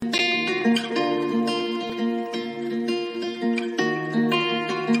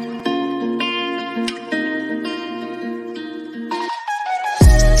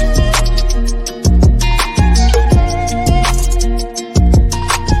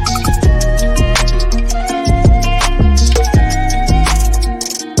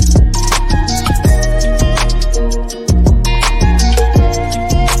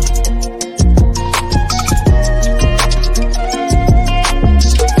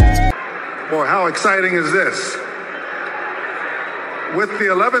Boy, how exciting is this? With the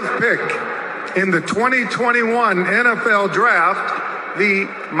 11th pick in the 2021 NFL Draft,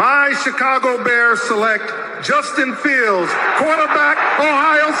 the My Chicago Bears select Justin Fields, quarterback,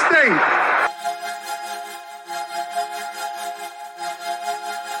 Ohio State.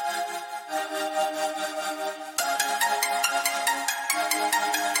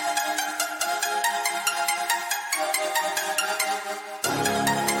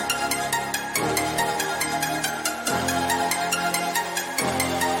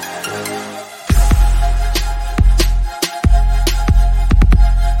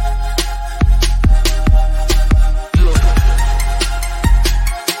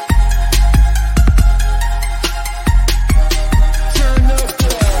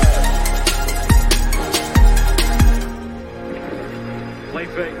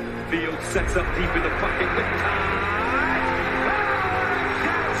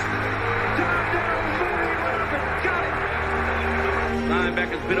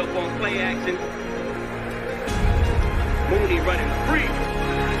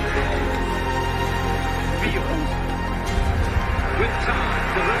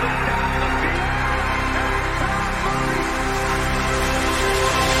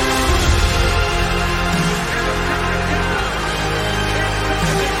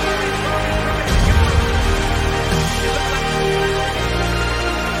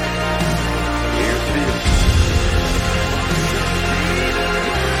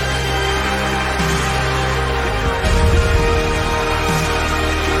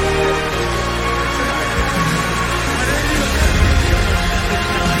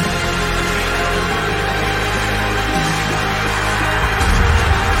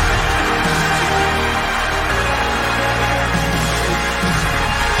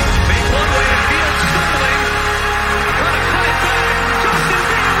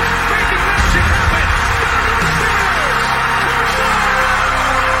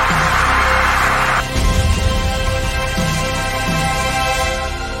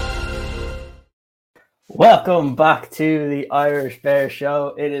 Welcome back to the Irish Bear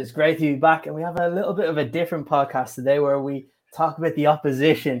Show. It is great to be back, and we have a little bit of a different podcast today where we talk about the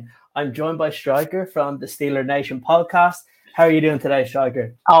opposition. I'm joined by Striker from the Steeler Nation podcast. How are you doing today,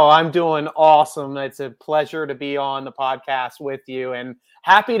 Striker? Oh, I'm doing awesome. It's a pleasure to be on the podcast with you, and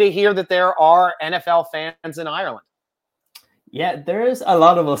happy to hear that there are NFL fans in Ireland. Yeah, there is a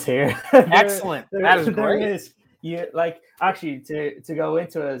lot of us here. Excellent. That is great. Actually, to go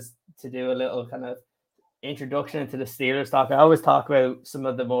into it, to do a little kind of introduction into the Steelers talk. I always talk about some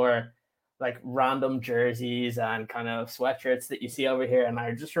of the more like random jerseys and kind of sweatshirts that you see over here. And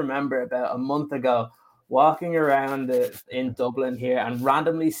I just remember about a month ago walking around in Dublin here and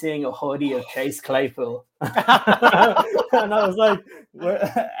randomly seeing a hoodie of Chase Claypool. And I was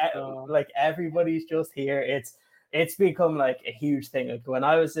like everybody's just here. It's become like a huge thing. Like when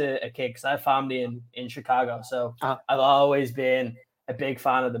I was a kid, because I have family in Chicago, so I've always been a big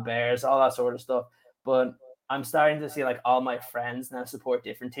fan of the Bears, all that sort of stuff. But I'm starting to see like all my friends now support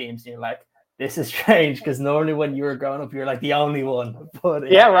different teams. And you're like, this is strange because normally when you were growing up, you're like the only one. But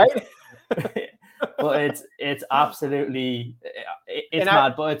yeah, right. But it's absolutely it's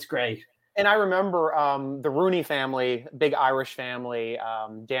mad, but it's great. And I remember the Rooney family, big Irish family.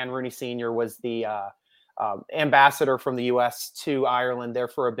 Dan Rooney Sr. was the ambassador from the U.S. to Ireland there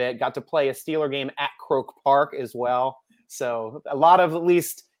for a bit. Got to play a Steeler game at Croke Park as well. So a lot of at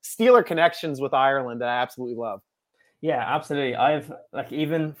least Steeler connections with Ireland that I absolutely love. Yeah, absolutely. I've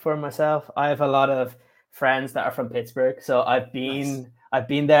even for myself, I have a lot of friends that are from Pittsburgh. So I've been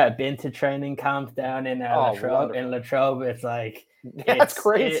there. I've been to training camp down in Latrobe. In Latrobe, it's like that's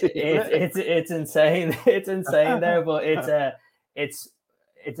crazy. It's insane. It's insane there, but it's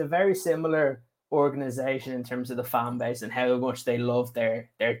a very similar organization in terms of the fan base and how much they love their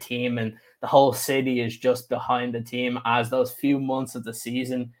team, and the whole city is just behind the team as those few months of the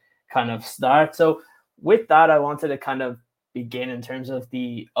season kind of start. So with that, I wanted to kind of begin in terms of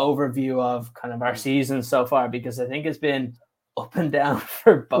the overview of kind of our season so far, because I think it's been up and down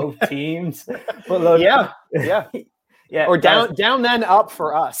for both teams. But look, yeah, or down then up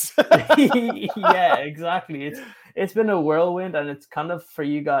for us. Yeah, exactly. It's been a whirlwind, and it's kind of for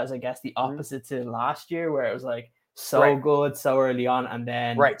you guys, I guess, the opposite to last year, where it was like good so early on, and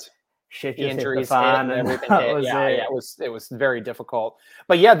then shit just injuries, hit the fan, and everything hit. It was very difficult.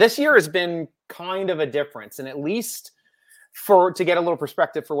 But yeah, this year has been kind of a difference, and at least to get a little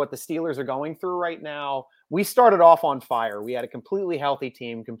perspective for what the Steelers are going through right now, we started off on fire. We had a completely healthy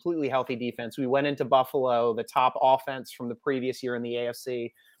team, completely healthy defense. We went into Buffalo, the top offense from the previous year in the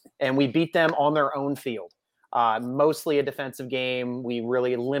AFC, and we beat them on their own field. Mostly a defensive game. We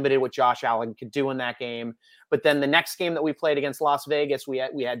really limited what Josh Allen could do in that game. But then the next game that we played against Las Vegas, we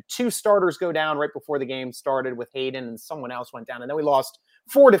had 2 starters go down right before the game started with Hayden, and someone else went down. And then we lost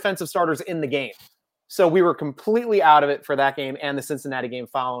 4 defensive starters in the game. So we were completely out of it for that game and the Cincinnati game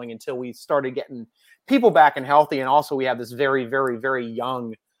following until we started getting people back and healthy. And also we have this very, very, very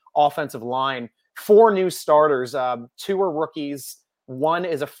young offensive line. 4 new starters. 2 are rookies. 1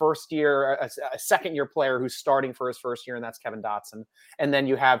 is a second-year player who's starting for his first year, and that's Kevin Dotson. And then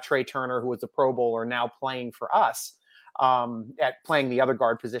you have Trey Turner, who was a Pro Bowler, now playing for us, at playing the other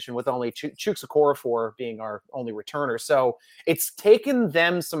guard position, with only Chuks Okorafor being our only returner. So it's taken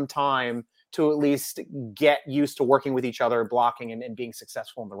them some time to at least get used to working with each other, blocking and being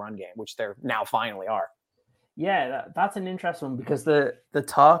successful in the run game, which they're now finally are. Yeah, that's an interesting one, because the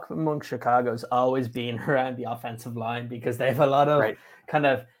talk among Chicago's always been around the offensive line, because they have a lot of kind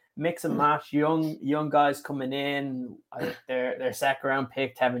of mix and match young guys coming in. Their second round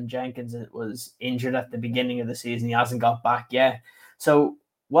pick, Tevin Jenkins, was injured at the beginning of the season. He hasn't got back yet. So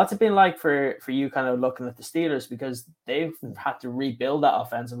what's it been like for you kind of looking at the Steelers, because they've had to rebuild that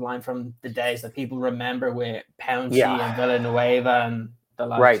offensive line from the days that people remember with Pouncey and Villanueva and the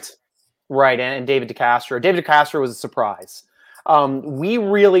likes. Right, and David DeCastro. David DeCastro was a surprise. We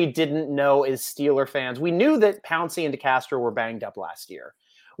really didn't know as Steeler fans. We knew that Pouncey and DeCastro were banged up last year.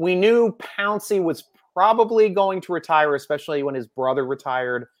 We knew Pouncey was probably going to retire, especially when his brother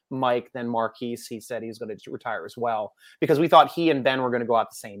retired, Mike, then Marquise. He said he was going to retire as well, because we thought he and Ben were going to go out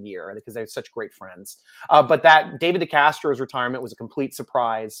the same year because they're such great friends. But that David DeCastro's retirement was a complete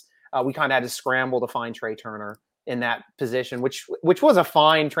surprise. We kind of had to scramble to find Trey Turner in that position, which was a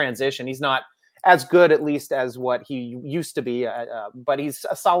fine transition. He's not as good, at least, as what he used to be, but he's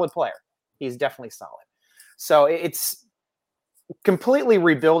a solid player. He's definitely solid. So it's completely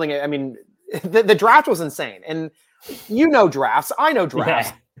rebuilding it. I mean, the draft was insane, and drafts. I know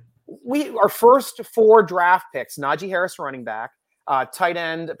drafts. Yeah. Our first 4 draft picks: Najee Harris, running back, tight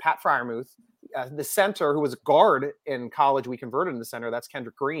end Pat Freiermuth, the center, who was a guard in college, we converted into center. That's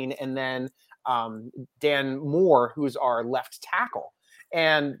Kendrick Green, and then Dan Moore, who's our left tackle.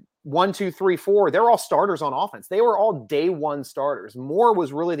 And 1, 2, 3, 4, they're all starters on offense. They were all day 1 starters. Moore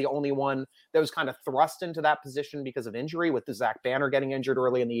was really the only one that was kind of thrust into that position because of injury, with the Zach Banner getting injured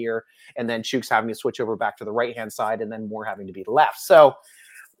early in the year, and then Chuks having to switch over back to the right-hand side, and then Moore having to be left. So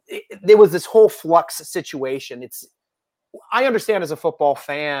there was this whole flux situation. I understand as a football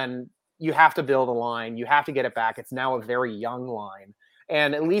fan, you have to build a line. You have to get it back. It's now a very young line.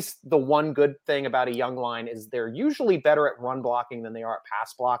 And at least the one good thing about a young line is they're usually better at run blocking than they are at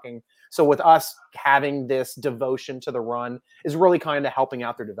pass blocking. So with us having this devotion to the run is really kind of helping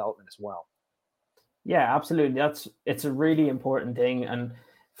out their development as well. Yeah, absolutely. It's a really important thing. And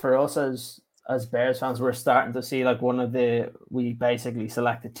for us as Bears fans, we're starting to see we basically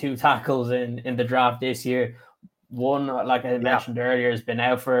selected 2 tackles in the draft this year. One, like I mentioned earlier, has been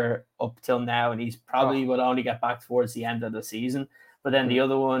out for up till now, and he's probably will only get back towards the end of the season. But then the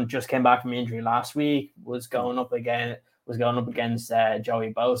other one just came back from injury last week, was going up against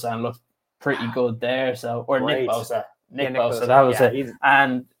Joey Bosa, and looked pretty good there. So, or Nick Bosa. Nick Bosa, that was it.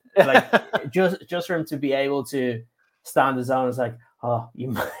 And just for him to be able to stand his own, it's like,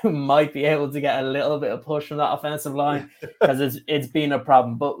 you might be able to get a little bit of push from that offensive line, because it's been a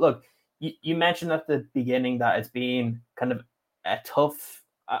problem. But look, you mentioned at the beginning that it's been kind of a tough,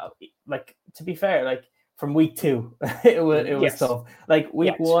 to be fair, from week 2, it was tough.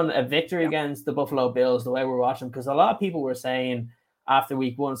 Week 1, a victory against the Buffalo Bills, the way we're watching, because a lot of people were saying after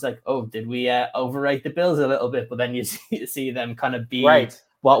week 1, it's like, oh, did we overrate the Bills a little bit? But then you see them kind of be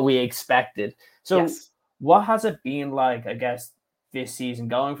what we expected. So what has it been like, I guess, this season,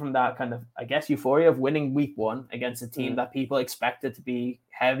 going from that kind of, I guess, euphoria of winning week 1 against a team that people expected to be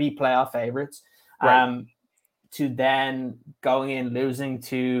heavy playoff favorites, to then going in, losing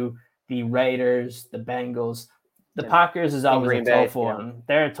to the Raiders, the Bengals, the Packers is always a tough one. Yeah.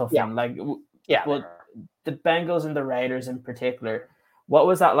 They're a tough one. But the Bengals and the Raiders in particular, what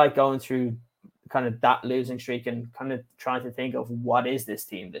was that like going through kind of that losing streak and kind of trying to think of what is this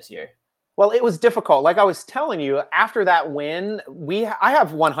team this year? Well, it was difficult. Like I was telling you, after that win, I have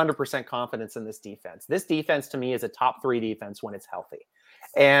 100% confidence in this defense. This defense to me is a top 3 defense when it's healthy.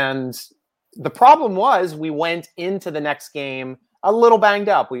 And the problem was we went into the next game a little banged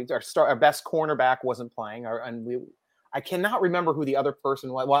up. Our best cornerback wasn't playing, I cannot remember who the other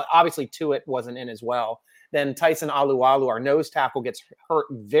person was. Well, obviously Tuitt wasn't in as well. Then Tyson Alualu, our nose tackle, gets hurt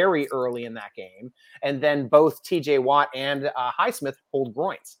very early in that game. And then both TJ Watt and Highsmith hold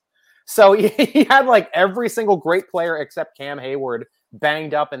groins. So he had every single great player except Cam Hayward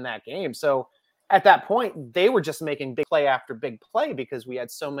banged up in that game. So at that point, they were just making big play after big play because we had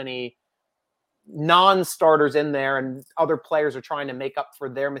so many non-starters in there and other players are trying to make up for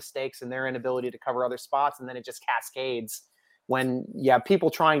their mistakes and their inability to cover other spots. And then it just cascades when you have people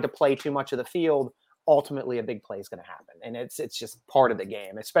trying to play too much of the field. Ultimately, a big play is going to happen. And it's just part of the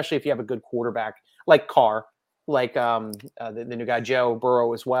game, especially if you have a good quarterback like Carr, like the new guy, Joe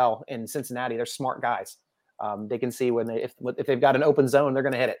Burrow as well in Cincinnati. They're smart guys. They can see when if they've got an open zone, they're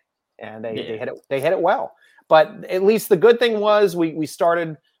going to hit it. And they hit it well. But at least the good thing was we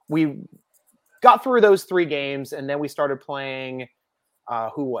got through those 3 games, and then we started playing.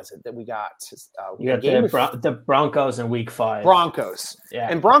 Who was it that we got? You got the Broncos in week 5. Broncos. Yeah.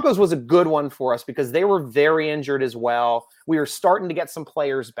 And Broncos was a good one for us because they were very injured as well. We were starting to get some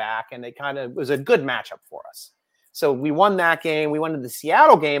players back, and it was a good matchup for us. So we won that game. We went to the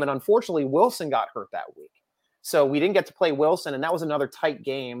Seattle game, and unfortunately, Wilson got hurt that week. So we didn't get to play Wilson, and that was another tight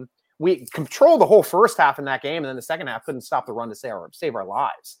game. We controlled the whole first half in that game, and then the second half couldn't stop the run to save our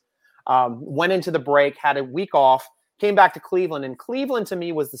lives. Went into the break, had a week off, came back to Cleveland, and Cleveland to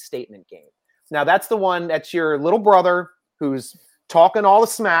me was the statement game. Now that's the one that's your little brother who's talking all the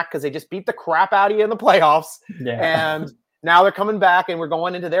smack because they just beat the crap out of you in the playoffs. Yeah. And now they're coming back and we're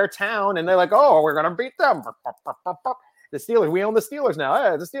going into their town and they're like, oh, we're going to beat them. The Steelers, we own the Steelers now.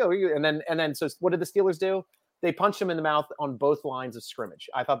 Hey, the Steelers. And then, so what did the Steelers do? They punched them in the mouth on both lines of scrimmage.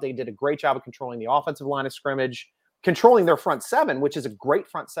 I thought they did a great job of controlling the offensive line of scrimmage, controlling their front 7, which is a great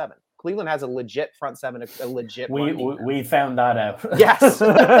front 7. Cleveland has a legit front 7, a legit. We found that out. Yes.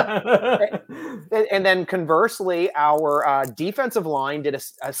 And then conversely, our defensive line did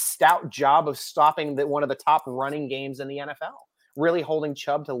a stout job of stopping one of the top running games in the NFL, really holding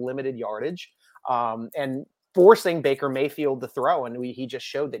Chubb to limited yardage and forcing Baker Mayfield to throw. And he just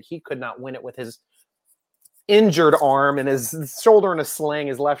showed that he could not win it with his injured arm and his shoulder in a sling,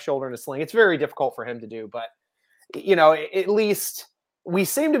 his left shoulder in a sling. It's very difficult for him to do, but at least we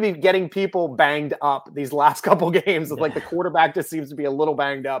seem to be getting people banged up these last couple games. It's like the quarterback just seems to be a little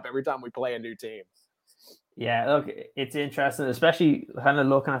banged up every time we play a new team. Yeah, look, it's interesting, especially kind of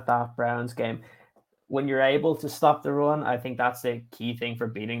looking at that Browns game. When you're able to stop the run, I think that's the key thing for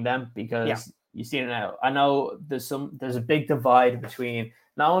beating them because you see it now. I know there's a big divide between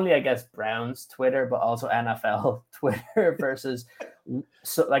not only, I guess, Browns Twitter, but also NFL Twitter versus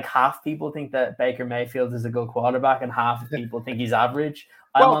like half people think that Baker Mayfield is a good quarterback and half people think he's average.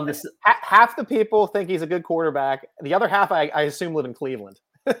 Half the people think he's a good quarterback. The other half, I assume, live in Cleveland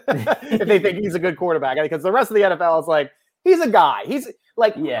if they think he's a good quarterback, because the rest of the NFL is like, he's a guy. He's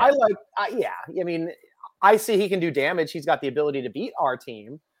like, I mean, I see he can do damage. He's got the ability to beat our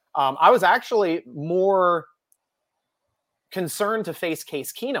team. I was actually more concerned to face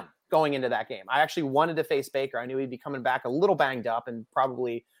Case Keenum going into that game. I actually wanted to face Baker. I knew he'd be coming back a little banged up and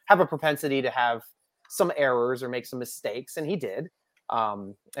probably have a propensity to have some errors or make some mistakes, and he did.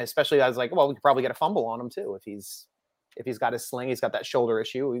 Especially, I was like, well, we could probably get a fumble on him too if he's got his sling. He's got that shoulder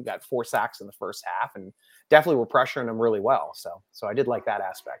issue. We've got 4 sacks in the first half, and definitely we're pressuring him really well. So I did like that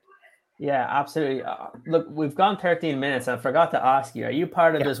aspect. Yeah, absolutely. Look, we've gone 13 minutes. And I forgot to ask you, are you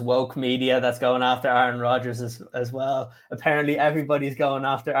part of this woke media that's going after Aaron Rodgers as well? Apparently everybody's going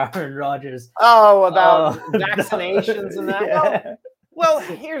after Aaron Rodgers. Oh, about vaccinations and that? Yeah. Well,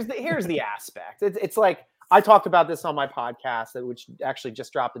 here's the aspect. It's like, I talked about this on my podcast, which actually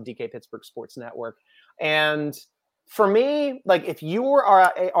just dropped the DK Pittsburgh Sports Network. And for me, like, if you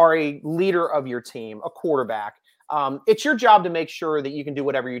are a leader of your team, a quarterback, it's your job to make sure that you can do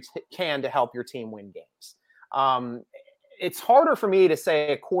whatever you can to help your team win games. It's harder for me to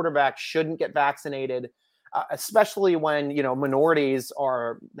say a quarterback shouldn't get vaccinated, especially when, minorities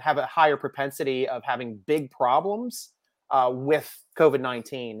have a higher propensity of having big problems with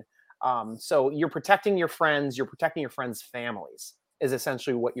COVID-19. So you're protecting your friends, you're protecting your friends' families is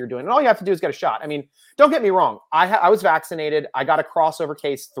essentially what you're doing. And all you have to do is get a shot. I mean, don't get me wrong. I was vaccinated. I got a crossover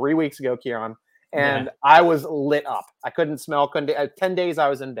case 3 weeks ago, Kieran. And I was lit up. I couldn't smell. 10 days I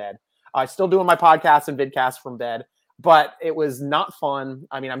was in bed. Still doing my podcasts and vidcasts from bed, but it was not fun.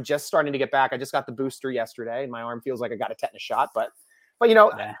 I mean, I'm just starting to get back. I just got the booster yesterday, and my arm feels like I got a tetanus shot. But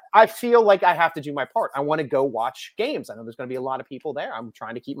I feel like I have to do my part. I want to go watch games. I know there's going to be a lot of people there. I'm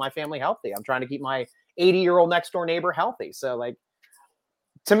trying to keep my family healthy. I'm trying to keep my 80-year-old next door neighbor healthy. So, like,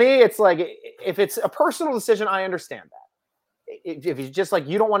 to me, it's like, if it's a personal decision, I understand that. If it's just like,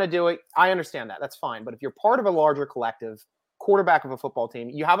 you don't want to do it, I understand that. That's fine. But if you're part of a larger collective, quarterback of a football team,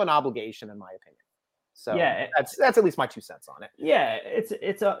 you have an obligation, in my opinion. So that's at least my 2 cents on it. Yeah, it's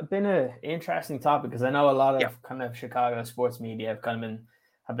been an interesting topic because I know a lot of kind of Chicago sports media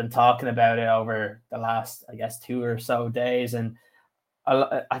have been talking about it over the last, I guess, 2 or so days. And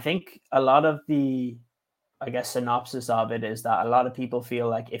I think a lot of the, I guess, synopsis of it is that a lot of people feel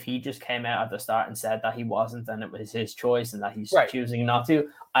like if he just came out at the start and said that he wasn't, then it was his choice and that he's choosing not to.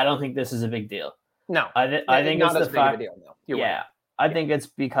 I don't think this is a big deal. No, I think not it's as the big of a fact. deal. No, you're Yeah, right. I think it's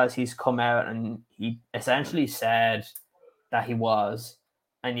because he's come out and he essentially said that he was,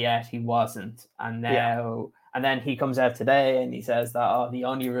 and yet he wasn't. And now, and then he comes out today and he says that the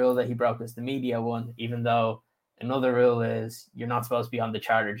only rule that he broke was the media one, even though another rule is you're not supposed to be on the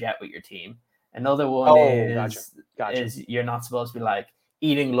charter jet with your team. Another one is you're not supposed to be like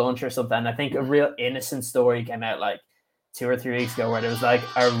eating lunch or something. And I think a real innocent story came out like 2 or 3 weeks ago where there was like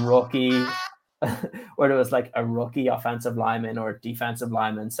a rookie where there was like a rookie offensive lineman or defensive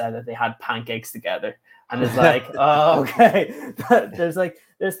lineman said that they had pancakes together. And it's like, oh, okay. There's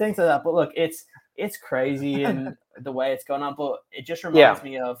things like that. But look, it's crazy in the way it's going on. But it just reminds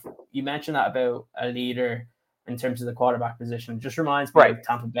me of, you mentioned that about a leader in terms of the quarterback position. It just reminds me of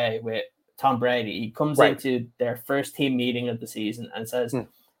Tampa Bay with Tom Brady. He comes into their first team meeting of the season and says,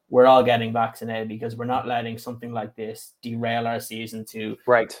 we're all getting vaccinated because we're not letting something like this derail our season to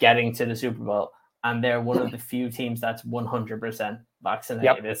getting to the Super Bowl. And they're one of the few teams that's 100% vaccinated.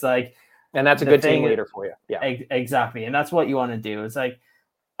 Yep. It's like, and that's a good team leader for you. Yeah, exactly. And that's what you want to do. It's like,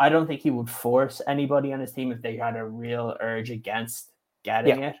 I don't think he would force anybody on his team if they had a real urge against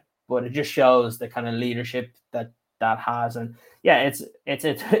getting it, but it just shows the kind of leadership that has. And it's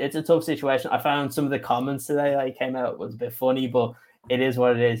a tough situation. I found some of the comments today that came out was a bit funny, but it is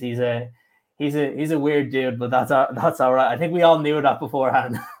what it is. He's a weird dude, but that's all right. I think we all knew that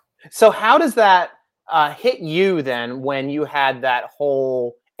beforehand. So how does that hit you then when you had that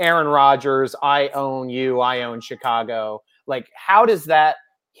whole Aaron Rodgers, I own you, I own Chicago? Like, how does that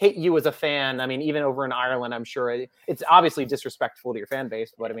hit you as a fan? I mean, even over in Ireland, I'm sure it's obviously disrespectful to your fan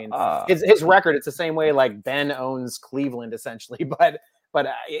base, but I mean, his record, it's the same way like Ben owns Cleveland essentially. But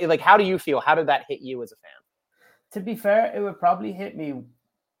like, how do you feel? How did that hit you as a fan? To be fair, it would probably hit me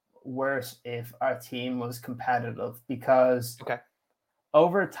worse if our team was competitive, because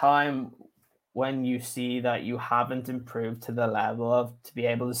over time, when you see that you haven't improved to the level of to be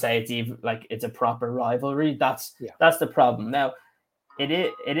able to say it's even like it's a proper rivalry, that's the problem. Now, it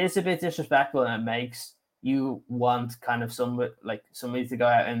is a bit disrespectful, and it makes you want kind of somebody to go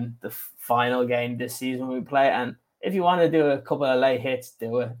out in the final game this season we play, and if you want to do a couple of late hits,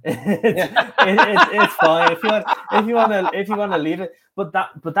 do it. It's fine. If you want to leave it, but that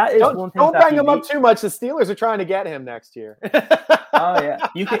is one thing. Don't bang him up too much. The Steelers are trying to get him next year. Oh yeah,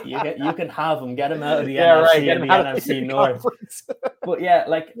 you can have him. Get him out of the NFC and the NFC North. But yeah,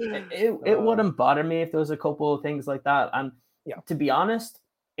 like it wouldn't bother me if there was a couple of things like that. And to be honest,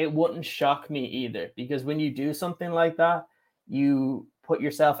 it wouldn't shock me either, because when you do something like that, you put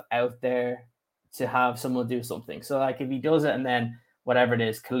yourself out there to have someone do something. So like if he does it and then whatever it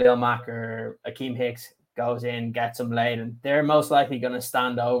is, Khalil Mack or Akeem Hicks goes in, gets him late, and they're most likely going to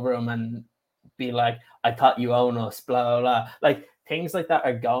stand over him and be like, I thought you own us, blah, blah, blah. Like things like that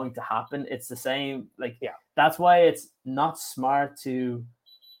are going to happen. It's the same. Like, that's why it's not smart to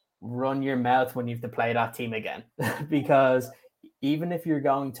run your mouth when you have to play that team again, because even if you're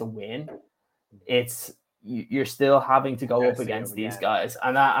going to win, you're still having to go up against these guys,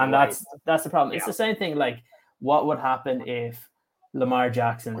 and that's the problem. It's the same thing. Like, what would happen if Lamar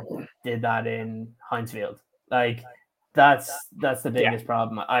Jackson did that in Heinz Field? Like, that's the biggest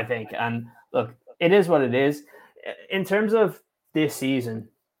problem, I think. And look, it is what it is. In terms of this season,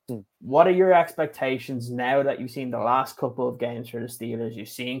 what are your expectations now that you've seen the last couple of games for the Steelers? You've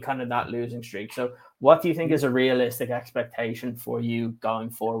seen kind of that losing streak. So, what do you think is a realistic expectation for you going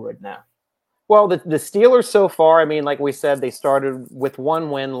forward now? Well, the Steelers so far, I mean, like we said, they started with 1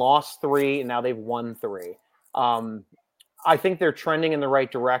 win, lost 3, and now they've won 3. I think they're trending in the right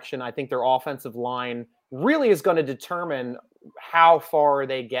direction. I think their offensive line really is going to determine how far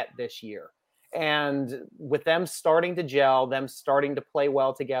they get this year. And with them starting to gel, them starting to play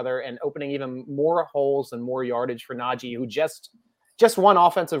well together, and opening even more holes and more yardage for Najee, who just won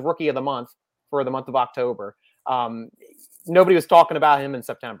Offensive Rookie of the Month for the month of October. Nobody was talking about him in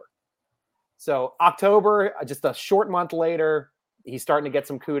September. So October, just a short month later, he's starting to get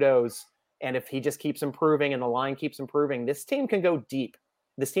some kudos. And if he just keeps improving and the line keeps improving, this team can go deep.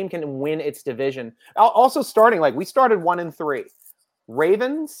 This team can win its division. Also starting, like we started 1-3.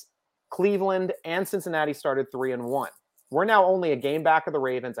 Ravens, Cleveland, and Cincinnati started 3-1. We're now only a game back of the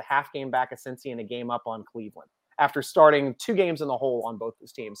Ravens, a half game back of Cincy, and a game up on Cleveland after starting 2 games in the hole on both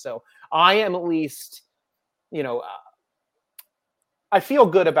those teams. So I am at least, I feel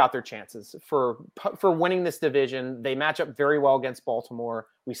good about their chances for winning this division. They match up very well against Baltimore.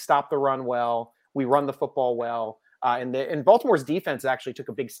 We stop the run well. We run the football well. And Baltimore's defense actually took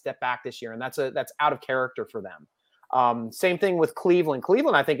a big step back this year, and that's out of character for them. Same thing with Cleveland.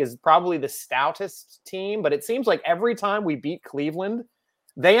 Cleveland, I think, is probably the stoutest team, but it seems like every time we beat Cleveland,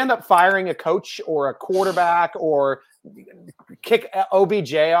 they end up firing a coach or a quarterback or kick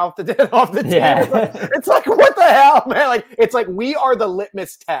OBJ off the team. Yeah. It's like, what the hell, man? Like, it's like we are the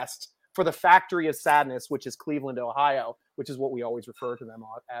litmus test for the factory of sadness, which is Cleveland, Ohio, which is what we always refer to them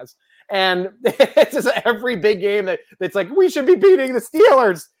as. And it's just every big game that's like, we should be beating the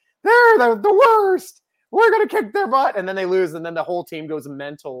Steelers. They're the worst. We're going to kick their butt. And then they lose. And then the whole team goes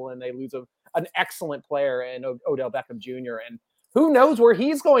mental and they lose an excellent player in Odell Beckham Jr. And who knows where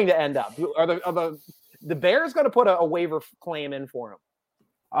he's going to end up? Are the Bears going to put a waiver claim in for him?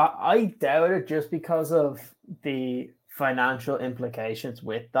 I doubt it, just because of the financial implications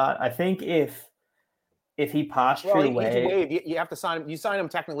with that. I think if he passed through waive, you have to sign him. You sign him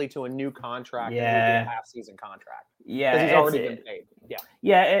technically to a new contract. Yeah, and a half-season contract. Yeah, because he's already been paid.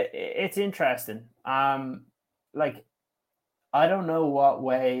 Yeah. It's interesting. Like, I don't know what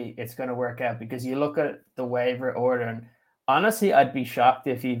way it's going to work out, because you look at the waiver order, and honestly, I'd be shocked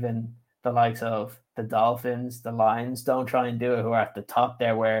if even the likes of the Dolphins, the Lions don't try and do it, who are at the top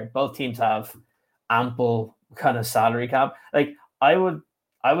there, where both teams have ample kind of salary cap. Like, I would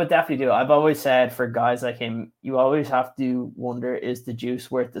definitely do it. I've always said, for guys like him, you always have to wonder, is the juice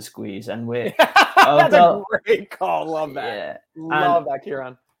worth the squeeze? And with that's a great call. Love that. Yeah. Love that,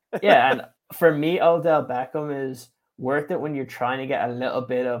 Kieran. Yeah, and for me, Odell Beckham is worth it when you're trying to get a little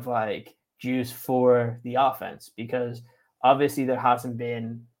bit of like juice for the offense, because obviously there hasn't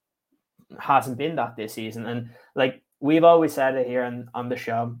been that this season. And like, we've always said it here on the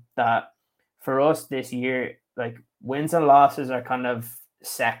show, that for us this year, like, wins and losses are kind of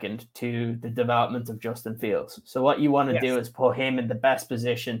second to the development of Justin Fields. So what you want to do is put him in the best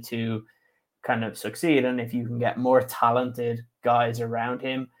position to kind of succeed. And if you can get more talented guys around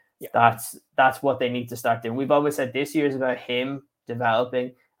him, that's what they need to start doing. We've always said this year is about him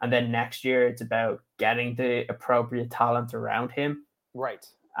developing, and then next year it's about getting the appropriate talent around him. Right.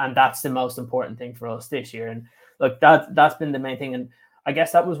 And that's the most important thing for us this year. And look, that's been the main thing. And I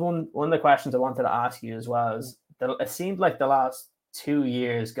guess that was one of the questions I wanted to ask you as well. Is that it seemed like the last 2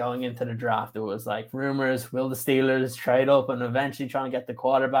 years going into the draft, it was like rumors, will the Steelers trade up and eventually try and get the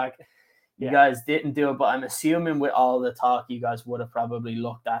quarterback? You guys didn't do it, but I'm assuming with all the talk, you guys would have probably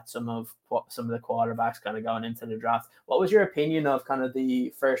looked at some of the quarterbacks kind of going into the draft. What was your opinion of kind of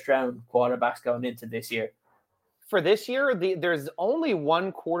the first round quarterbacks going into this year? For this year, there's only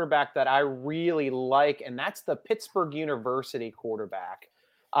one quarterback that I really like, and that's the Pittsburgh University quarterback.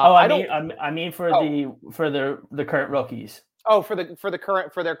 I mean for the current rookies. Oh, for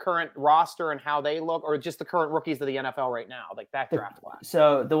their current roster and how they look, or just the current rookies of the NFL right now, like that draft class.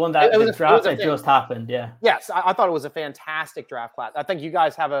 So the one that just happened, yeah. Yes, I thought it was a fantastic draft class. I think you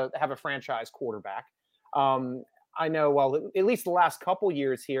guys have a franchise quarterback. I know, well, at least the last couple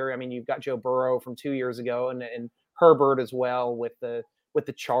years here. I mean, you've got Joe Burrow from 2 years ago, and Herbert as well with the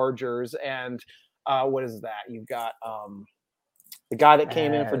Chargers, and what is that? You've got the guy that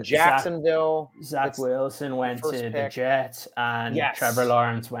came in for Jacksonville. Zach Wilson went to the Jets, and Trevor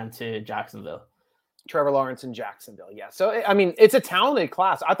Lawrence went to Jacksonville. Trevor Lawrence in Jacksonville, yeah. So, I mean, it's a talented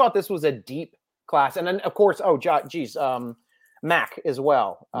class. I thought this was a deep class. And then, of course, Mac as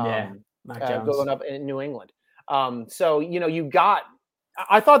well. Mac Jones. Going up in New England. So,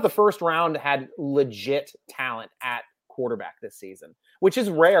 I thought the first round had legit talent at quarterback this season, which is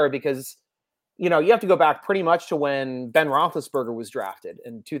rare because you have to go back pretty much to when Ben Roethlisberger was drafted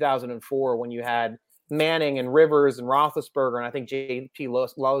in 2004, when you had Manning and Rivers and Roethlisberger, and I think J.P.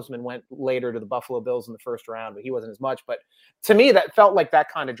 Losman went later to the Buffalo Bills in the first round, but he wasn't as much. But to me, that felt like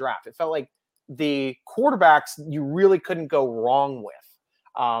that kind of draft. It felt like the quarterbacks you really couldn't go wrong with,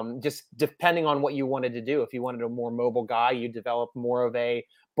 just depending on what you wanted to do. If you wanted a more mobile guy, you develop more of a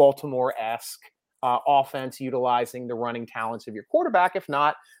Baltimore-esque offense utilizing the running talents of your quarterback. If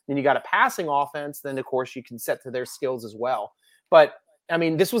not, then you got a passing offense. Then, of course, you can set to their skills as well. But, I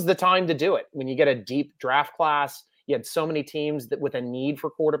mean, this was the time to do it. When you get a deep draft class, you had so many teams that with a need for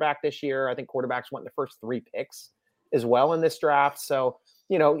quarterback this year. I think quarterbacks went in the first 3 picks as well in this draft. So,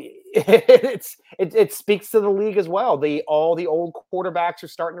 it speaks to the league as well. All the old quarterbacks are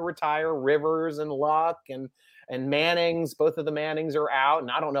starting to retire. Rivers and Luck and Mannings, both of the Mannings are out, and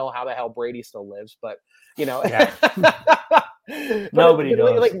I don't know how the hell Brady still lives, but nobody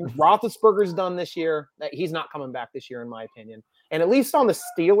knows. Like Roethlisberger's done this year. He's not coming back this year, in my opinion. And at least on the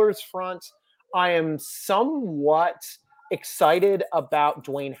Steelers front, I am somewhat excited about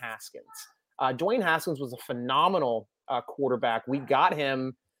Dwayne Haskins. Dwayne Haskins was a phenomenal quarterback. We got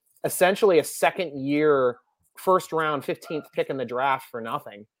him essentially a second year first round 15th pick in the draft for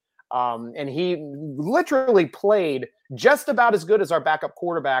nothing. And he literally played just about as good as our backup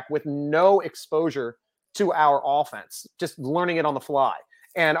quarterback with no exposure to our offense, just learning it on the fly.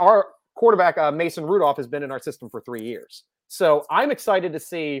 And our quarterback, Mason Rudolph, has been in our system for 3 years. So I'm excited to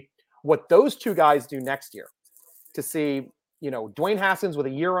see what those two guys do next year, to see, Dwayne Haskins with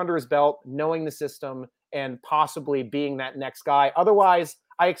a year under his belt, knowing the system and possibly being that next guy. Otherwise,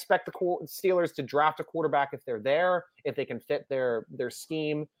 I expect the Steelers to draft a quarterback if they're there, if they can fit their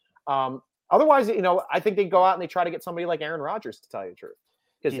scheme. Otherwise, I think they go out and they try to get somebody like Aaron Rodgers, to tell you the truth,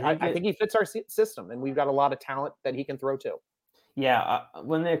 because I think he fits our system, and we've got a lot of talent that he can throw to. Yeah,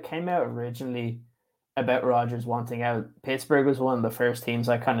 when it came out originally about Rodgers wanting out, Pittsburgh was one of the first teams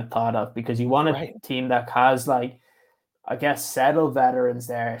I kind of thought of, because you want a team that has, like, I guess, settled veterans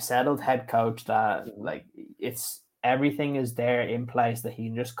there, settled head coach, that like everything is there in place, that he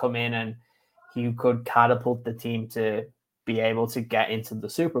can just come in and he could catapult the team to be able to get into the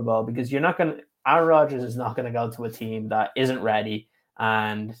Super Bowl, because Aaron Rodgers is not going to go to a team that isn't ready,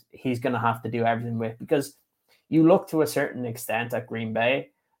 and he's going to have to do everything with, because you look to a certain extent at Green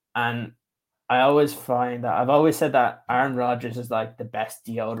Bay, and I always find that I've always said that Aaron Rodgers is like the best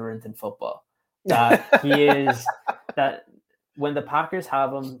deodorant in football. That he is, that when the Packers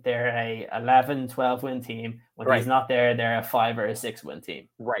have him, they're a 11-12 win team. When he's not there, they're a 5 or a 6 win team.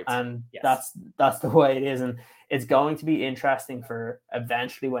 Right. And that's the way it is. And it's going to be interesting for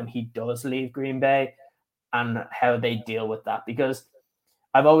eventually when he does leave Green Bay and how they deal with that. Because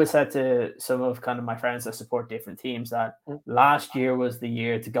I've always said to some of kind of my friends that support different teams that last year was the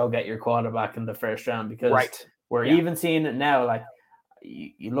year to go get your quarterback in the first round, because we're even seeing it now. Like,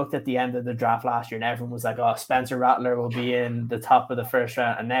 you looked at the end of the draft last year and everyone was like, oh, Spencer Rattler will be in the top of the first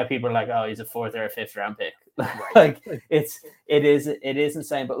round. And now people are like, oh, he's a 4th or a 5th round pick. Like, it is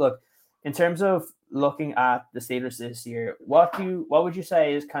insane. But look, in terms of looking at the Steelers this year, what would you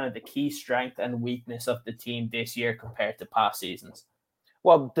say is kind of the key strength and weakness of the team this year compared to past seasons?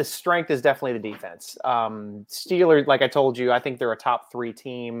 Well, the strength is definitely the defense. Steelers, like I told you, I think they're a top 3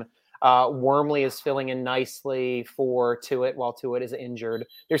 team. Wormley is filling in nicely for Tuitt while Tuitt is injured.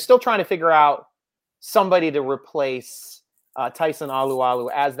 They're still trying to figure out somebody to replace Tyson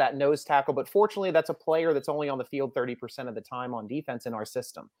Alualu as that nose tackle. But fortunately, that's a player that's only on the field 30% of the time on defense in our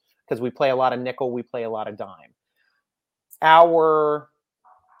system, because we play a lot of nickel, we play a lot of dime. Our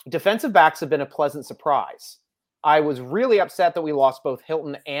defensive backs have been a pleasant surprise. I was really upset that we lost both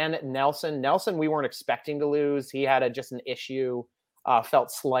Hilton and Nelson. Nelson, we weren't expecting to lose. He had just an issue.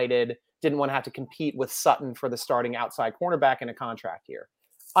 Felt slighted, didn't want to have to compete with Sutton for the starting outside cornerback in a contract year.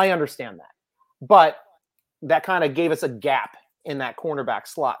 I understand that. But that kind of gave us a gap in that cornerback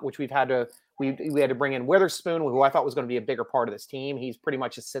slot, which we had to bring in Witherspoon, who I thought was going to be a bigger part of this team. He's pretty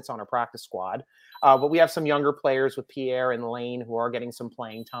much just sits on our practice squad. But we have some younger players with Pierre and Lane who are getting some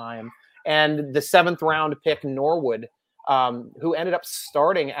playing time. And the 7th round pick, Norwood, who ended up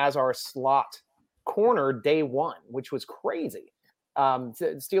starting as our slot corner day one, which was crazy.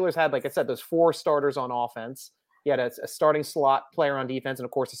 Steelers had, like I said, those 4 starters on offense. You had a starting slot player on defense, and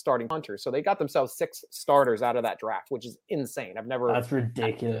of course a starting punter. So they got themselves 6 starters out of that draft, which is insane. That's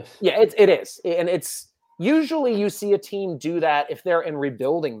ridiculous. Yeah, it is. And it's usually you see a team do that if they're in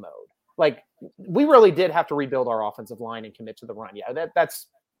rebuilding mode. Like, we really did have to rebuild our offensive line and commit to the run. Yeah, that's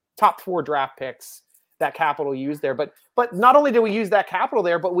top 4 draft picks, that capital used there. But not only did we use that capital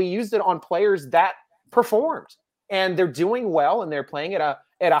there, but we used it on players that performed. And they're doing well, and they're playing at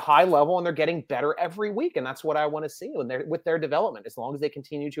a high level, and they're getting better every week. And that's what I want to see with their development. As long as they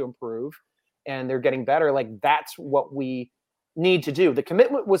continue to improve and they're getting better, like, that's what we need to do. The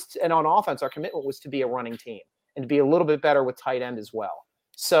commitment was, and on offense, our commitment was to be a running team and to be a little bit better with tight end as well.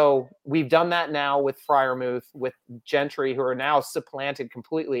 So we've done that now with Freiermuth, with Gentry, who are now supplanted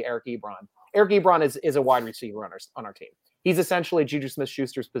completely Eric Ebron. Eric Ebron is a wide receiver on our team. He's essentially Juju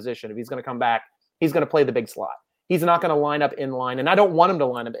Smith-Schuster's position. If he's going to come back, he's going to play the big slot. He's not going to line up in line, and I don't want him to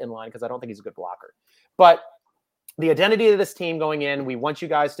line up in line because I don't think he's a good blocker. But the identity of this team going in, we want you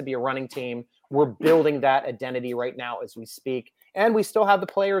guys to be a running team. We're building that identity right now as we speak, and we still have the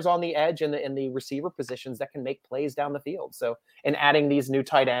players on the edge and the receiver positions that can make plays down the field. So, and adding these new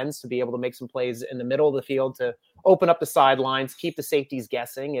tight ends to be able to make some plays in the middle of the field to open up the sidelines, keep the safeties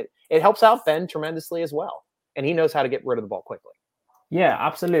guessing. It helps out Ben tremendously as well, and he knows how to get rid of the ball quickly. Yeah,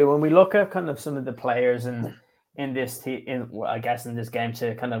 absolutely. When we look at kind of some of the players in this game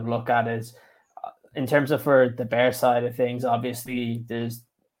to kind of look at is in terms of for the Bears side of things, obviously there's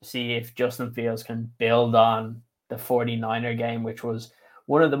see if Justin Fields can build on the 49er game, which was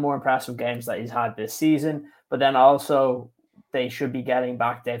one of the more impressive games that he's had this season. But then also they should be getting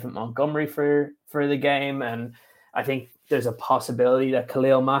back David Montgomery for the game, and I think there's a possibility that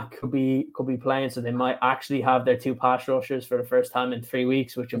Khalil Mack could be playing, so they might actually have their 2 pass rushers for the first time in 3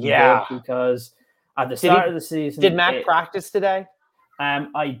 weeks, which would be good because at the start of the season, did Mack practice today?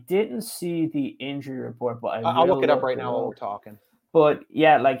 I didn't see the injury report, but I'll look it up right now while we're talking. But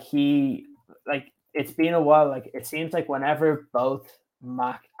yeah, like it's been a while. Like it seems like whenever both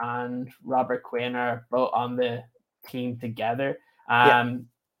Mack and Robert Quinn are both on the team together,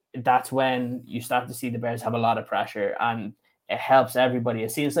 that's when you start to see the Bears have a lot of pressure, and it helps everybody.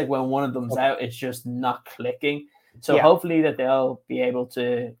 It seems like when one of them's out, it's just not clicking. So hopefully that they'll be able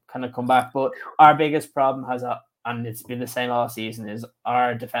to kind of come back. But our biggest problem and it's been the same all season, is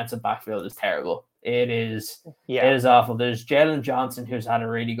our defensive backfield is terrible. It is awful. There's Jalen Johnson, who's had a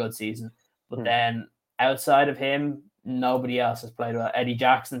really good season, but then outside of him, nobody else has played well. Eddie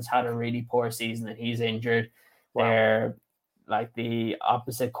Jackson's had a really poor season and he's injured. Wow. They're like the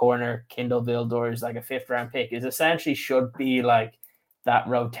opposite corner, Kindle Vildor, is like a 5th round pick, is essentially should be like that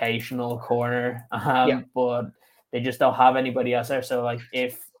rotational corner. But they just don't have anybody else there. So like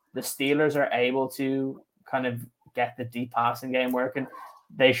if the Steelers are able to kind of get the deep passing game working,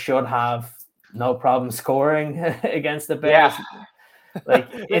 they should have no problem scoring against the Bears. Like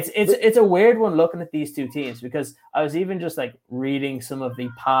it's a weird one looking at these two teams, because I was even just like reading some of the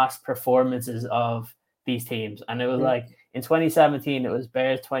past performances of these teams, and it was like in 2017 it was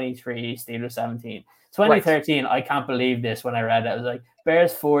Bears 23, Steelers 17. 2013, I can't believe this when I read it. I was like,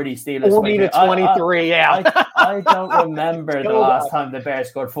 Bears 40, Steelers 40 to 23. I don't remember the last time the Bears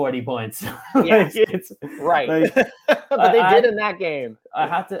scored 40 points. Yes, right. Like, but they did in that game. I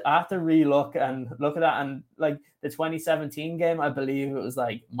had to relook and look at that, and like the 2017 game, I believe it was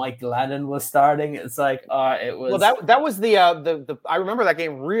like Mike Lennon was starting. It's like it was. Well, that was the I remember that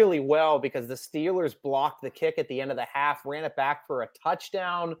game really well, because the Steelers blocked the kick at the end of the half, ran it back for a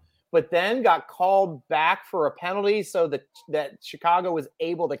touchdown, but then got called back for a penalty, so that Chicago was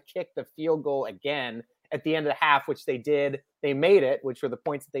able to kick the field goal again at the end of the half, which they did. They made it, which were the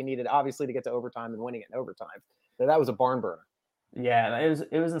points that they needed, obviously, to get to overtime and winning it in overtime. So that was a barn burner. Yeah, it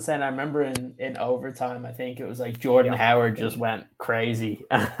was insane. I remember in overtime, I think it was like Jordan Howard just went crazy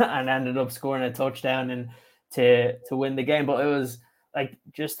and ended up scoring a touchdown and to win the game. But it was like,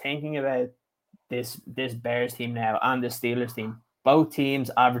 just thinking about this Bears team now and the Steelers team, both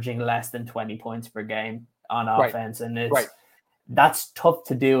teams averaging less than 20 points per game on offense, and that's tough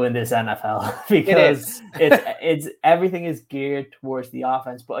to do in this NFL because it's everything is geared towards the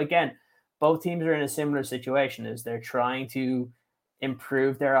offense. But again, both teams are in a similar situation, as they're trying to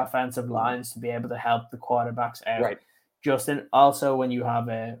improve their offensive lines to be able to help the quarterbacks out. Right. Justin, also when you have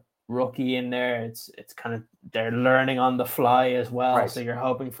a rookie in there, it's kind of, they're learning on the fly as well. Right. So you're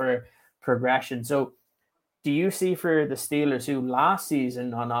hoping for progression. So do you see for the Steelers, who last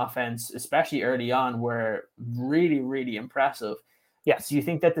season on offense, especially early on, were really, really impressive? Yes. Do you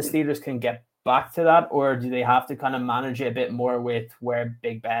think that the Steelers can get back to that, or do they have to kind of manage it a bit more with where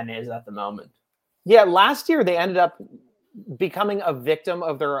Big Ben is at the moment? Yeah, last year they ended up becoming a victim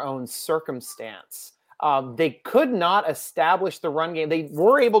of their own circumstance. They could not establish the run game. They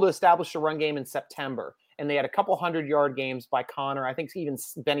were able to establish the run game in September, and they had a couple 100-yard games by Connor. I think even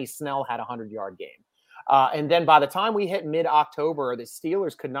Benny Snell had a 100-yard game. And then by the time we hit mid-October, the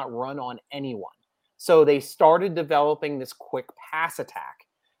Steelers could not run on anyone. So they started developing this quick pass attack.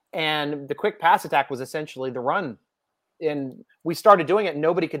 And the quick pass attack was essentially the run. And we started doing it, and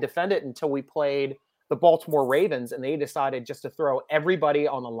nobody could defend it until we played the Baltimore Ravens, and they decided just to throw everybody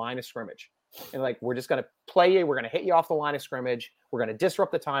on the line of scrimmage. And like, we're just going to play you. We're going to hit you off the line of scrimmage. We're going to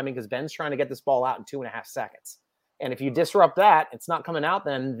disrupt the timing because Ben's trying to get this ball out in 2.5 seconds. And if you disrupt that, it's not coming out,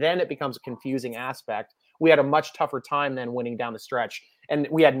 then it becomes a confusing aspect. We had a much tougher time than winning down the stretch, and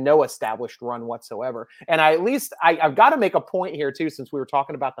we had no established run whatsoever. And I've got to make a point here too, since we were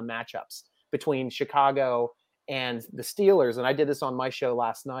talking about the matchups between Chicago and the Steelers. And I did this on my show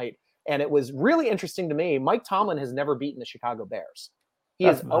last night, and it was really interesting to me. Mike Tomlin has never beaten the Chicago Bears. He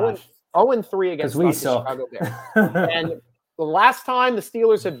is 0-3 against the Chicago Bears. And the last time the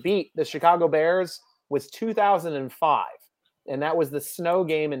Steelers have beat the Chicago Bears was 2005. And that was the snow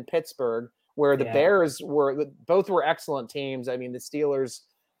game in Pittsburgh, where the Bears both were excellent teams. I mean, the Steelers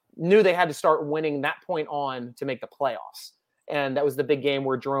knew they had to start winning that point on to make the playoffs. And that was the big game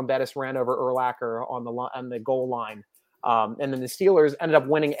where Jerome Bettis ran over Urlacher on the goal line. And then the Steelers ended up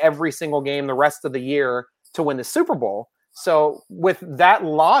winning every single game the rest of the year to win the Super Bowl. So with that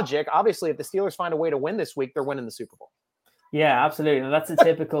logic, obviously, if the Steelers find a way to win this week, they're winning the Super Bowl. Yeah, absolutely. And that's a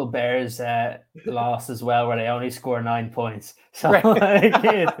typical Bears loss as well, where they only score 9 points. So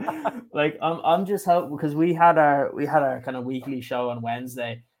Right. I'm just hoping, because we had our kind of weekly show on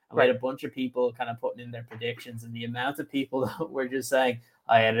Wednesday, and we Right. had a bunch of people kind of putting in their predictions, and the amount of people that were just saying,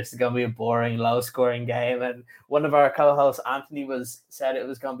 "Oh yeah, this is going to be a boring, low-scoring game." And one of our co-hosts, Anthony, said it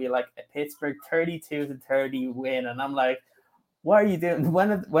was going to be like a Pittsburgh 32-30 win, and I'm like, what are you doing?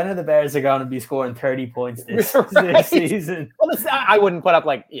 When are the Bears are going to be scoring 30 points this season? Well, I wouldn't put up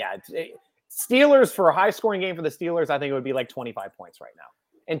Steelers for a high scoring game for the Steelers. I think it would be like 25 points right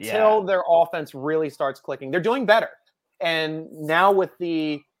now until their offense really starts clicking. They're doing better. And now with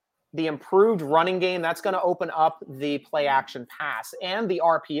the improved running game, that's going to open up the play action pass and the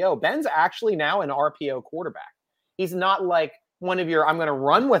RPO. Ben's actually now an RPO quarterback. He's not like one of your I'm going to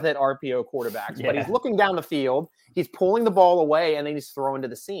run with it RPO quarterbacks, but he's looking down the field. He's pulling the ball away, and then he's throwing to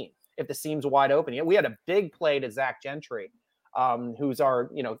the seam if the seam's wide open. We had a big play to Zach Gentry, who's our,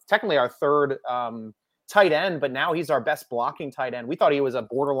 technically our third tight end, but now he's our best blocking tight end. We thought he was a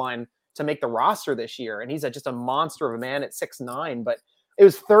borderline to make the roster this year, and he's just a monster of a man at 6'9", but it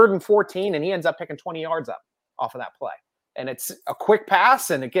was 3rd and 14, and he ends up picking 20 yards up off of that play. And it's a quick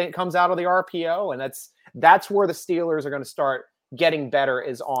pass, and it comes out of the RPO, and that's where the Steelers are going to start getting better,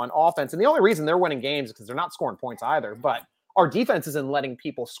 is on offense. And the only reason they're winning games is because they're not scoring points either, but our defense isn't letting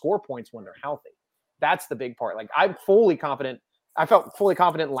people score points when they're healthy. That's the big part. Like, I'm fully confident. I felt fully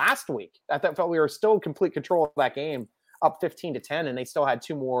confident last week. I felt we were still in complete control of that game, up 15-10, and they still had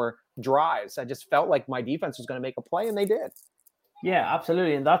 2 more drives. I just felt like my defense was going to make a play, and they did. Yeah,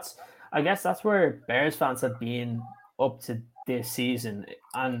 absolutely. And I guess that's where Bears fans have been up to this season,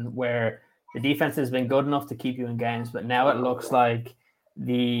 and where the defense has been good enough to keep you in games, but now it looks like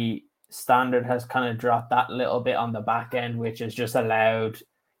the standard has kind of dropped that little bit on the back end, which has just allowed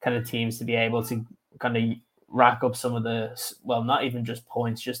kind of teams to be able to kind of rack up some of not even just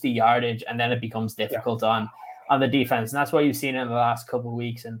points, just the yardage, and then it becomes difficult on the defense. And that's what you've seen in the last couple of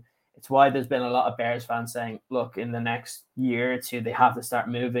weeks. And it's why there's been a lot of Bears fans saying, look, in the next year or two, they have to start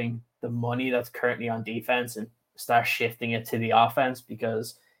moving the money that's currently on defense and start shifting it to the offense,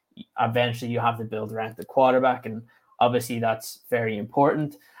 because eventually you have to build around the quarterback, and obviously that's very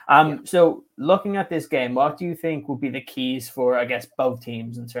important. So looking at this game, what do you think would be the keys for, I guess, both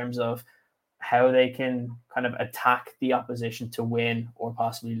teams in terms of how they can kind of attack the opposition to win or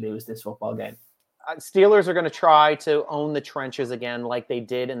possibly lose this football game? Steelers are going to try to own the trenches again, like they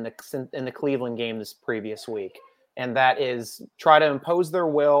did in the Cleveland game this previous week. And that is try to impose their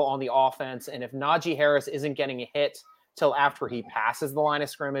will on the offense. And if Najee Harris isn't getting a hit till after he passes the line of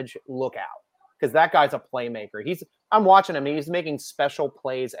scrimmage, look out, because that guy's a playmaker. I'm watching him, and he's making special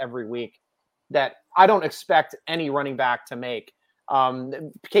plays every week that I don't expect any running back to make.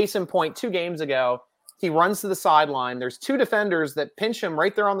 Case in point, 2 games ago, he runs to the sideline. There's 2 defenders that pinch him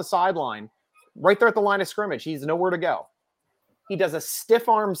right there on the sideline, right there at the line of scrimmage. He's nowhere to go. He does a stiff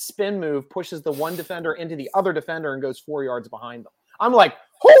arm spin move, pushes the one defender into the other defender, and goes 4 yards behind them. I'm like,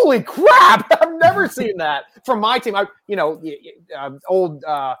 holy crap! I've never seen that from my team. You've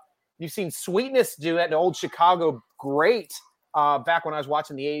seen Sweetness do it, the old Chicago great, back when I was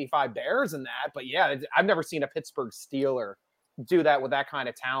watching the '85 Bears and that. But yeah, I've never seen a Pittsburgh Steeler do that with that kind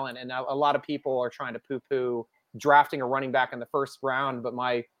of talent. And a lot of people are trying to poo-poo drafting a running back in the first round. But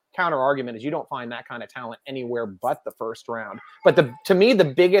my counter argument is you don't find that kind of talent anywhere but the first round. But to me, the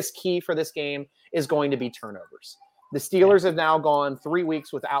biggest key for this game is going to be turnovers. The Steelers have now gone 3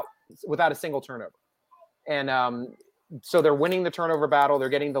 weeks without a single turnover. And so they're winning the turnover battle. They're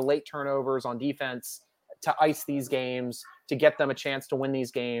getting the late turnovers on defense to ice these games, to get them a chance to win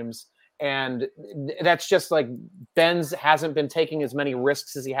these games. And that's just like Benz hasn't been taking as many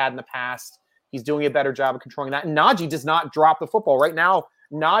risks as he had in the past. He's doing a better job of controlling that. And Najee does not drop the football. Right now,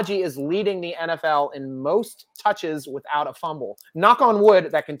 Najee is leading the NFL in most touches without a fumble. Knock on wood,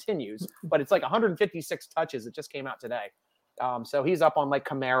 that continues, but it's like 156 touches. It just came out today. So he's up on like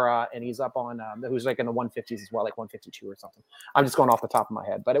Kamara, and he's up on who's like in the 150s as well, like 152 or something. I'm just going off the top of my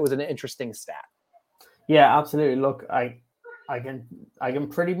head, but it was an interesting stat. Yeah, absolutely. Look, I can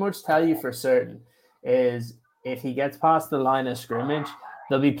pretty much tell you for certain is if he gets past the line of scrimmage,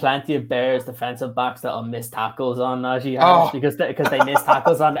 there'll be plenty of Bears defensive backs that'll miss tackles on Najee Harris because they miss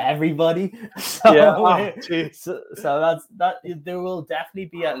tackles on everybody. So, so that's there will definitely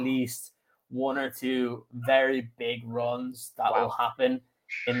be at least 1 or 2 very big runs that will happen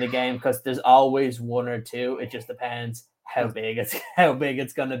in the game, because there's always 1 or 2. It just depends how big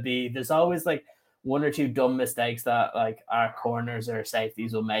it's going to be. There's always like 1 or 2 dumb mistakes that like our corners or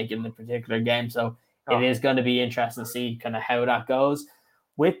safeties will make in the particular game. So it is going to be interesting to see kind of how that goes.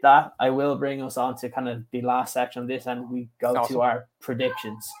 with that, I will bring us on to kind of the last section of this, and we go Awesome. to our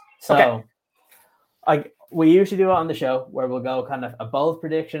predictions. So we usually do it on the show where we'll go kind of a bold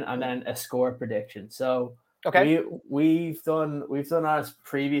prediction and then a score prediction. So we've done ours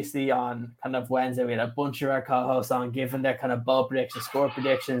previously on kind of Wednesday. We had a bunch of our co-hosts on giving their kind of bold predictions, score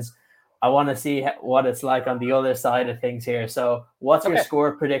predictions. I want to see what it's like on the other side of things here. So what's your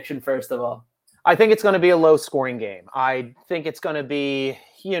score prediction first of all? I think it's going to be a low scoring game. I think it's going to be,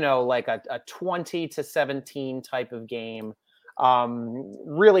 like a 20-17 type of game.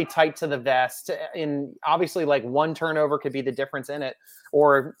 Really tight to the vest. And obviously, like one turnover could be the difference in it,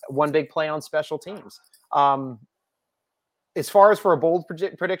 or one big play on special teams. As far as for a bold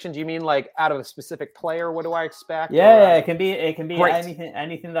prediction, do you mean like out of a specific player? What do I expect? Yeah, it can be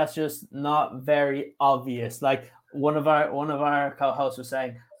anything that's just not very obvious. Like one of our co-hosts was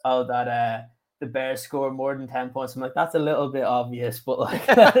saying, that the Bears score more than 10 points. I'm like, that's a little bit obvious, but like,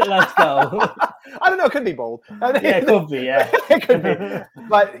 let's go. I don't know. It could be bold. Yeah, it could be. Yeah, it could be.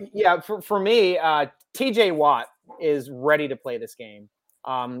 But yeah, for me, TJ Watt is ready to play this game.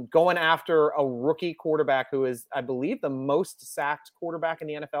 Going after a rookie quarterback who is, I believe, the most sacked quarterback in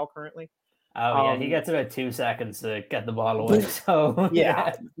the NFL currently. Oh, yeah. He gets about 2 seconds to get the ball away. So,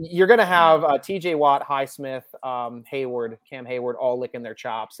 yeah. You're going to have TJ Watt, Highsmith, Cam Hayward all licking their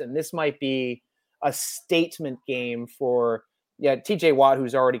chops. And this might be a statement game for TJ Watt,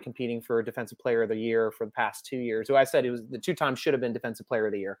 who's already competing for Defensive Player of the Year for the past 2 years, who I said it was the 2 times should have been Defensive Player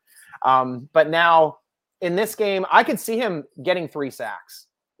of the Year. But now in this game, I could see him getting 3 sacks,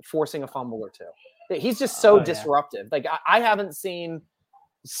 forcing a fumble or 2. He's just so disruptive. Like I haven't seen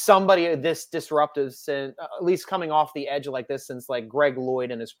somebody this disruptive since, at least coming off the edge like this, since like Greg Lloyd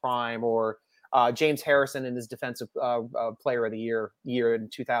in his prime, or James Harrison in his Defensive Player of the Year in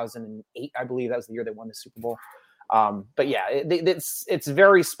 2008. I believe that was the year they won the Super Bowl. But yeah, it's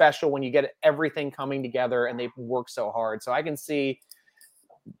very special when you get everything coming together and they work so hard. So I can see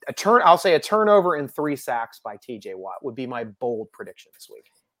I'll say a turnover and 3 sacks by TJ Watt would be my bold prediction this week.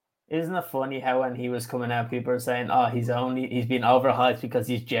 Isn't it funny how when he was coming out, people are saying, "Oh, he's been overhyped because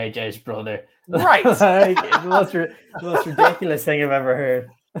he's JJ's brother." Right. Like, the most ridiculous thing I've ever heard.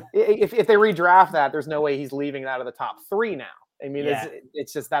 If they redraft that, there's no way he's leaving out of the top 3 now. I mean,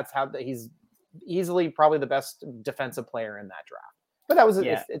 it's just that's how he's easily probably the best defensive player in that draft. But that was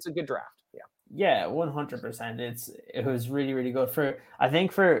it's a good draft. Yeah, 100%. It was really, really good. I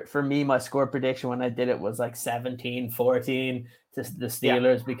think for me, my score prediction when I did it was like 17-14 to the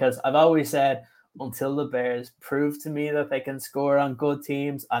Steelers, because I've always said until the Bears prove to me that they can score on good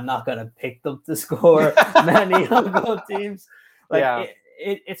teams, I'm not going to pick them to score many on good teams. Like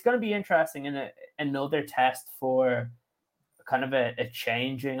it's going to be interesting and another test for kind of a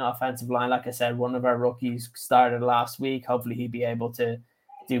changing offensive line. Like I said, one of our rookies started last week. Hopefully he'd be able to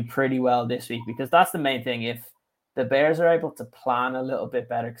do pretty well this week, because that's the main thing. If the Bears are able to plan a little bit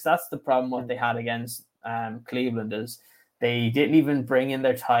better, because that's the problem what they had against Cleveland, is they didn't even bring in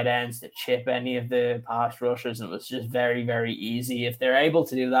their tight ends to chip any of the pass rushers, and it was just very, very easy. If they're able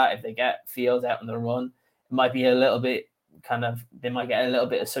to do that, if they get Fields out in the run, it might be a little bit they might get a little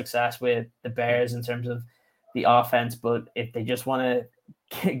bit of success with the Bears in terms of the offense. But if they just want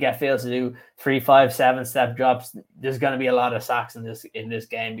to get Fields to do 3, 5, 7 step drops, there's going to be a lot of sacks in this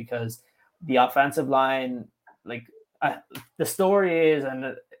game, because the offensive line, like the story is,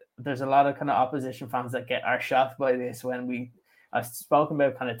 and there's a lot of kind of opposition fans that are shocked by this. I've spoken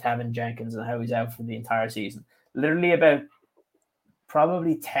about kind of Tevin Jenkins and how he's out for the entire season. Literally about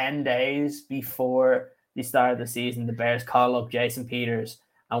probably 10 days before the start of the season, the Bears call up Jason Peters,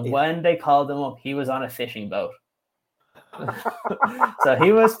 and when they called him up, he was on a fishing boat. So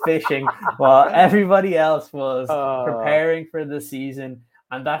he was fishing while everybody else was preparing for the season,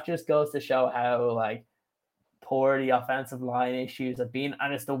 and that just goes to show how like poor the offensive line issues have been,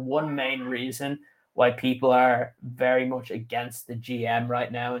 and it's the one main reason why people are very much against the GM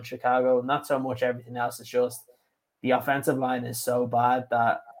right now in Chicago. Not so much everything else, it's just the offensive line is so bad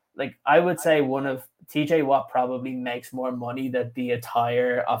that, like, I would say one of TJ Watt probably makes more money than the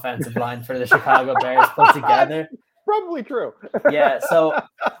entire offensive line for the Chicago Bears put together. Probably true. Yeah, so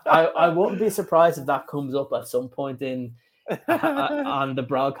I wouldn't be surprised if that comes up at some point on the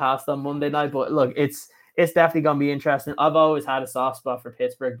broadcast on Monday night. But look, it's definitely going to be interesting. I've always had a soft spot for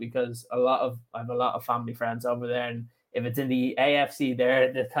Pittsburgh because I have a lot of family friends over there, and if it's in the AFC,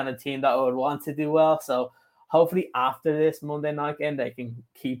 they're the kind of team that I would want to do well. So hopefully after this Monday night game, they can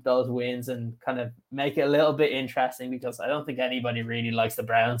keep those wins and kind of make it a little bit interesting, because I don't think anybody really likes the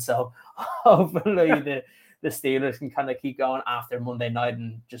Browns. So hopefully the Steelers can kind of keep going after Monday night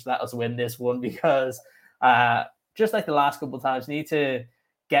and just let us win this one, because just like the last couple of times, need to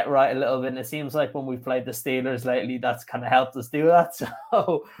get right a little bit. And it seems like when we've played the Steelers lately, that's kind of helped us do that.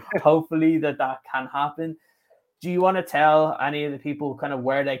 So hopefully that can happen. Do you want to tell any of the people kind of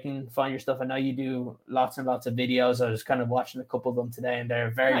where they can find your stuff? I know you do lots and lots of videos. I was kind of watching a couple of them today, and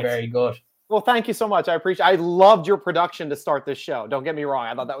they're very, very good. Well, thank you so much. I appreciate. I loved your production to start this show. Don't get me wrong.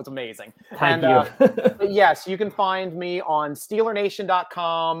 I thought that was amazing. Thank you. But yes, you can find me on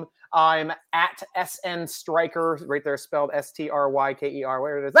SteelerNation.com. I'm at SN Striker, right there, spelled STRYKER.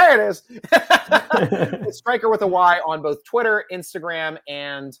 Where it is? There it is. It's Striker with a Y on both Twitter, Instagram,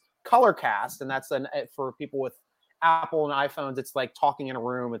 and Colorcast. And that's for people with Apple and iPhones. It's like talking in a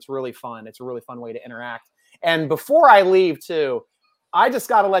room. It's really fun. It's a really fun way to interact. And before I leave, too, I just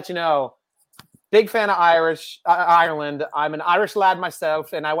got to let you know, big fan of Ireland. I'm an Irish lad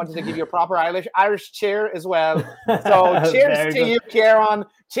myself, and I wanted to give you a proper Irish cheer as well. So cheers to you, Kieran.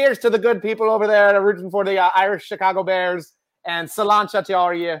 Cheers to the good people over there that are rooting for the Irish Chicago Bears. And Salancha to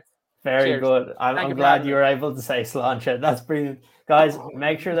all of you. Very Cheers. Good. I'm glad you were able to say Salancha. That's brilliant. Guys,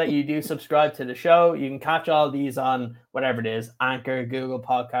 make sure that you do subscribe to the show. You can catch all these on whatever it is, Anchor, Google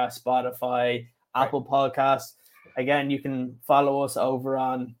Podcasts, Spotify, Apple Podcasts. Again, you can follow us over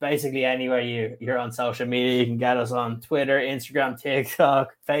on basically anywhere you're on social media. You can get us on Twitter, Instagram, TikTok,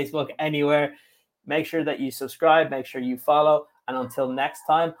 Facebook, anywhere. Make sure that you subscribe. Make sure you follow. And until next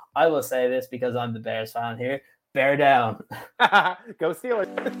time, I will say this because I'm the Bears fan here. Bear down. Go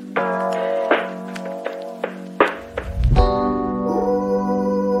Steelers.